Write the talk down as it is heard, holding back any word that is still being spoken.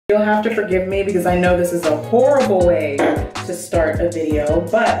You'll have to forgive me because I know this is a horrible way to start a video,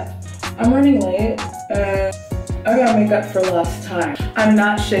 but I'm running late and I gotta make up for lost time. I'm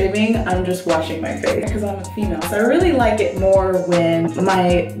not shaving, I'm just washing my face because I'm a female. So I really like it more when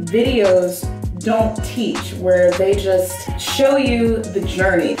my videos don't teach, where they just show you the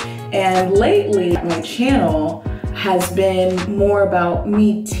journey. And lately, my channel has been more about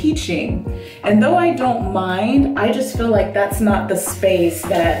me teaching. And though I don't mind, I just feel like that's not the space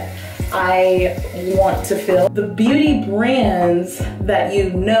that I want to fill. The beauty brands that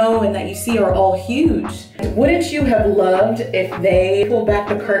you know and that you see are all huge. Wouldn't you have loved if they pulled back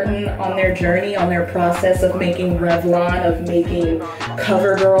the curtain on their journey, on their process of making Revlon, of making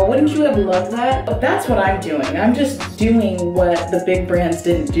CoverGirl? Wouldn't you have loved that? But that's what I'm doing. I'm just doing what the big brands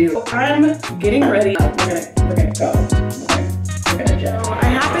didn't do. I'm getting ready. We're gonna go. We're gonna jet. I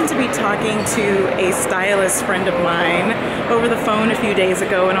happen to be talking to a stylist friend of mine over the phone a few days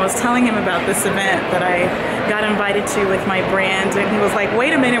ago, and I was telling him about this event that I got invited to with my brand, and he was like,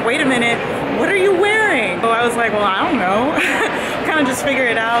 wait a minute, what are you wearing? So I was like, well, I don't know. Kind of just figure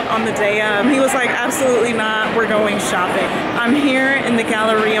it out on the day of. He was like, absolutely not, we're going shopping. I'm here in the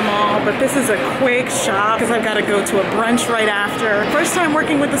Galleria Mall, but this is a quick shop because I've got to go to a brunch right after. First time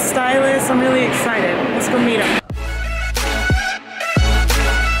working with a stylist, I'm really excited. Let's go meet him.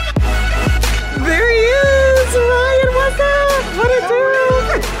 There he is, Ryan, what's up? What it do?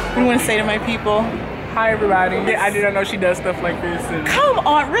 What do you want to say to my people? Hi everybody. I didn't know she does stuff like this. And come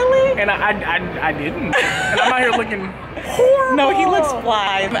on, really? And I didn't. And I'm out here looking horrible. No, he looks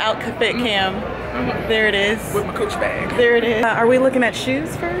fly. Outfit cam. There it is. With my Coach bag. There it is. Are we looking at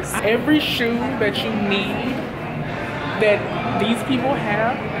shoes first? Every shoe that you need that these people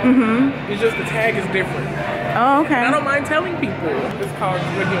have, it's just the tag is different. Oh, okay. And I don't mind telling people. It's called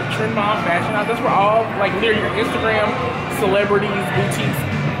Trend Mall Fashion House. That's where all, like, near your Instagram celebrities,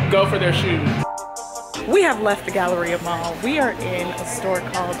 boutiques go for their shoes. We have left the Galleria Mall. We are in a store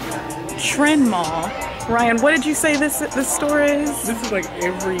called Trend Mall. Ryan, what did you say this store is? This is like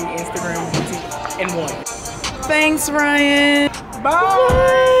every Instagram boutique in one. Thanks, Ryan.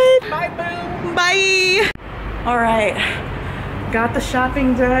 Bye. What? Bye, boo. Bye. All right. Got the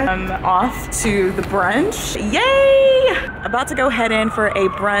shopping done. I'm off to the brunch. Yay! About to go head in for a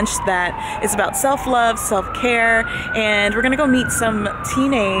brunch that is about self-love, self-care, and we're gonna go meet some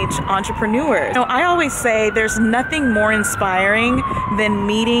teenage entrepreneurs. You know, I always say there's nothing more inspiring than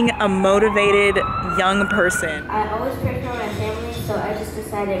meeting a motivated young person. I always pray for my family, so I just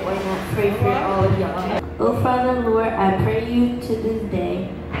decided why not pray for all of y'all. Oh Father Lord, I pray you to this day,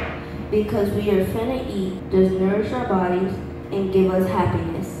 because we are finna eat, just nourish our bodies, and give us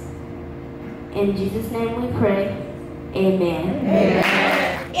happiness. In Jesus' name we pray, amen.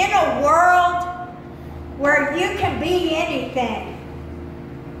 Amen. In a world where you can be anything,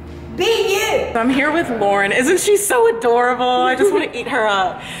 be you. I'm here with Lauren. Isn't she so adorable? I just want to eat her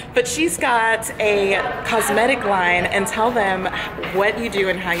up. But she's got a cosmetic line, and tell them what you do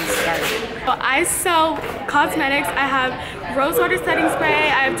and how you started. Well, I sell cosmetics. I have rose water setting spray,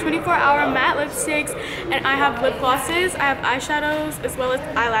 I have 24-hour matte lipsticks, and I have lip glosses. I have eyeshadows as well as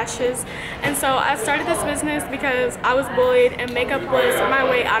eyelashes. And so I started this business because I was bullied, and makeup was my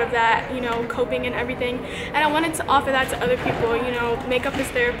way out of that, you know, coping and everything. And I wanted to offer that to other people. You know, makeup is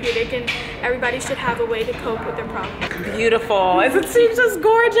therapeutic, and everybody should have a way to cope with their problems. Beautiful. Isn't she just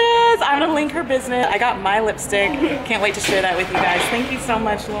gorgeous? I'm gonna link her business. I got my lipstick. Can't wait to share that with you guys. Thank you so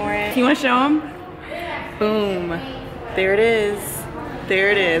much, Lauren. You want to show them? Boom. There it is.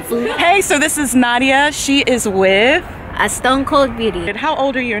 There it is. Hey, so this is Nadia. She is with A Stone Cold Beauty. How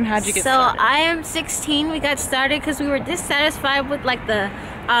old are you and how'd you get started? So I am 16. We got started because we were dissatisfied with like the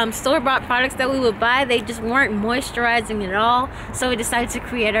store-bought products that we would buy. They just weren't moisturizing at all. So we decided to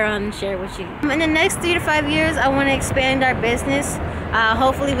create our own and share with you. In the next 3 to 5 years, I want to expand our business.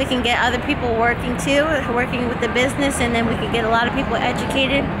 Hopefully we can get other people working too, working with the business, and then we can get a lot of people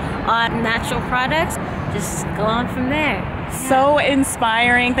educated on natural products. Just go on from there. So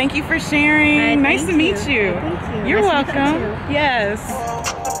inspiring. Thank you for sharing. Nice to meet you. Thank you. You're Nice to meet welcome. you. Yes.